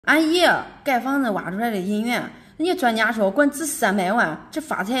俺爷盖房子挖出来的银元，人家专家说管值300万，这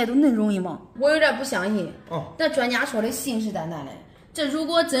发财都能容易吗？我有点不相信。但专家说的信誓旦旦的，这如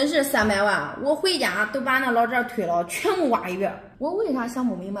果真是300万，我回家都把那老宅推了，全部挖一遍。我为啥想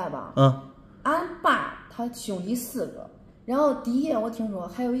不明白吧？俺爸他兄弟4个，然后弟爷我听说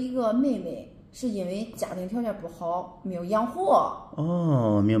还有一个妹妹，是因为家庭条件不好，没有养活。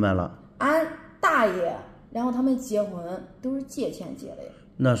哦，明白了。俺大爷，然后他们结婚都是借钱结的。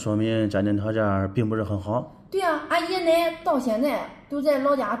那说明家庭条件并不是很好。对啊，俺爷奶到现在都在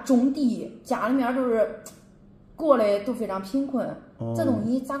老家种地，家里面都是过得都非常贫困。这东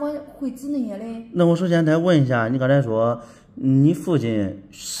西咋管会值那些嘞？那我首先再问一下，你刚才说你父亲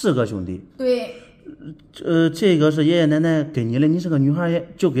4个兄弟？对。这个是爷爷奶奶给你的，你是个女孩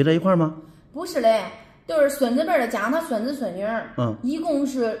就给这一块吗？不是嘞，都是孙子辈的，加上他孙子孙女，一共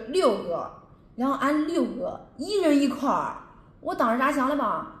是6个，然后俺6个一人一块儿。我当时咋想的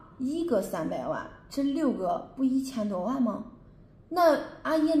吧，一个300万，这6个不1000多万吗？那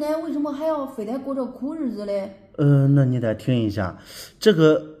俺爷奶为什么还要非得过这苦日子嘞？那你得听一下，这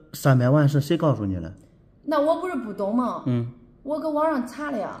个300万是谁告诉你的？那我不是不懂吗？我搁网上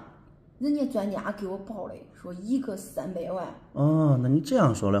查了呀，人家专家给我报的，说一个300万。那你这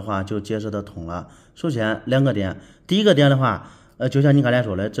样说的话就解释得通了。首先2个点，第一个点的话，就像你刚才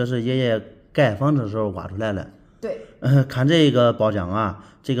说的，这是爷爷盖房子的时候挖出来的。对。看这个包浆啊，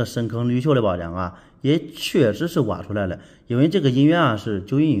这个深坑绿锈的包浆啊，也确实是挖出来了。因为这个银元啊是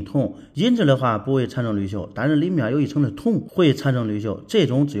9银1铜，银质的话不会产生绿锈，但是里面有一层的铜会产生绿锈，这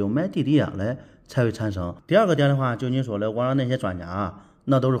种只有买地里啊来才会产生。第二个点的话，就你说的网上那些专家啊，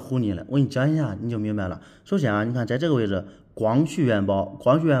那都是唬你的。我给你讲一下你就明白了。首先啊，你看在这个位置光绪元宝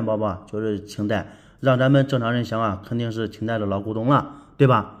吧，就是清代，让咱们正常人想啊，肯定是清代的老古董了，对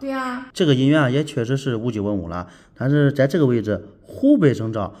吧？对啊。这个银元啊也确实是无机文物了，但是在这个位置湖北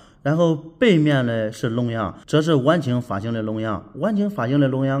省照，然后背面呢是龙阳，这是晚清发行的龙阳。晚清发行的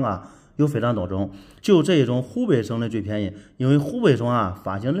龙阳啊有非常多种，就这一种湖北省的最便宜，因为湖北省啊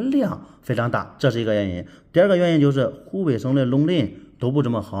发行的量非常大，这是一个原因。第二个原因就是湖北省的龙鳞都不这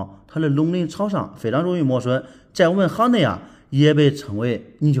么好，它的龙鳞朝上非常容易磨损，在我们行内啊也被称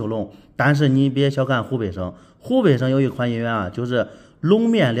为泥鳅龙。但是你别小看湖北省，湖北省有一款银元啊，就是龙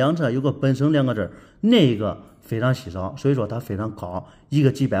面两侧有个本省2个字，那个非常稀少，所以说它非常高，一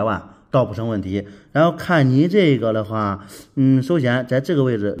个几百万倒不成问题。然后看你这个的话，首先在这个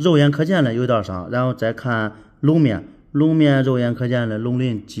位置肉眼可见的有点伤，然后再看龙面肉眼可见的龙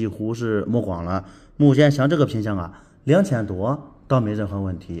鳞几乎是磨光了。目前像这个品相啊，2000多倒没任何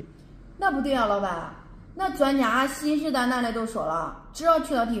问题。那不对啊，老板，那专家信誓旦旦的都说了，只要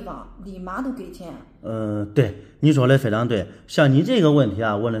去到地方立马都给钱。对，你说的非常对，像你这个问题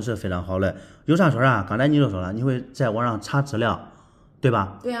啊问的是非常好的。有啥说啥，刚才你就说了，你会在网上查资料，对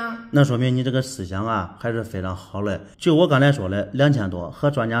吧？对啊。那说明你这个思想啊还是非常好的。就我刚才说的2000多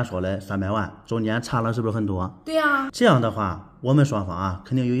和专家说的300万中间差了是不是很多？对啊。这样的话我们双方啊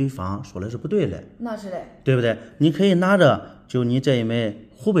肯定有一方说的是不对的。那是的，对不对？你可以拿着就你这一枚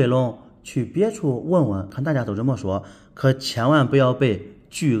湖北龙去别处问问，看大家都这么说，可千万不要被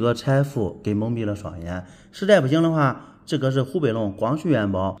巨额财富给蒙蔽了双眼。实在不行的话，这个是湖北龙光绪元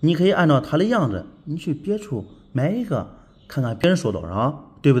宝，你可以按照它的样子，你去别处买一个，看看别人说多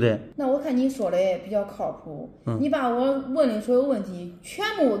少，对不对？那我看你说的比较靠谱，你把我问的所有问题全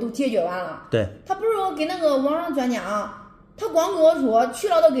部都解决完了。对，他不是我给那个网上专家啊，他光跟我说去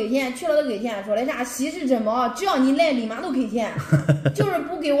了都给钱，去了都给钱，说的啥稀世珍宝，只要你来立马都给钱，就是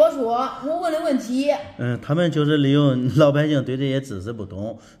不给我说我问的问题。他们就是利用老百姓对这些知识不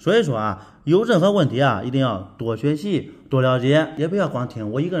懂，所以说啊，有任何问题啊，一定要多学习多了解，也不要光听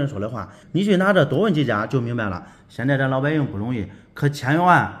我一个人说的话，你去拿着多问几家就明白了。现在咱老百姓不容易，可千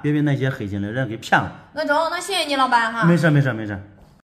万别被那些黑心的人给骗了。那中，那谢谢你老板哈。没事。